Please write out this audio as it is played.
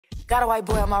Got a white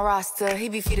boy on my roster, he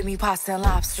be feeding me pasta and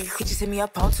lobster. He just hit me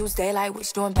up on Tuesday like, what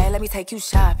you doing, babe? Let me take you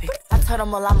shopping. I told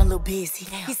him, well, I'm a little busy.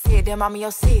 He said, damn, I'm in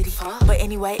your city. But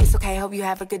anyway, it's okay, hope you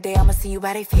have a good day. I'ma see you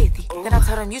by day 50. Then I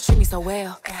told him, you treat me so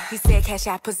well. He said, cash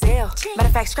out Pazelle. Matter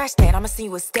of fact, scratch that, I'ma see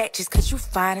you a stack just cause you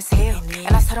fine as hell.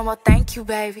 And I told him, well, thank you,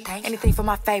 baby. Anything for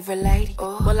my favorite lady.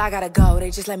 Well, I gotta go,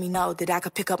 they just let me know that I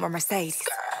could pick up my Mercedes.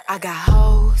 I got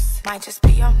hoes, might just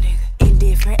be your nigga, in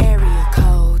different area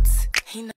codes. He know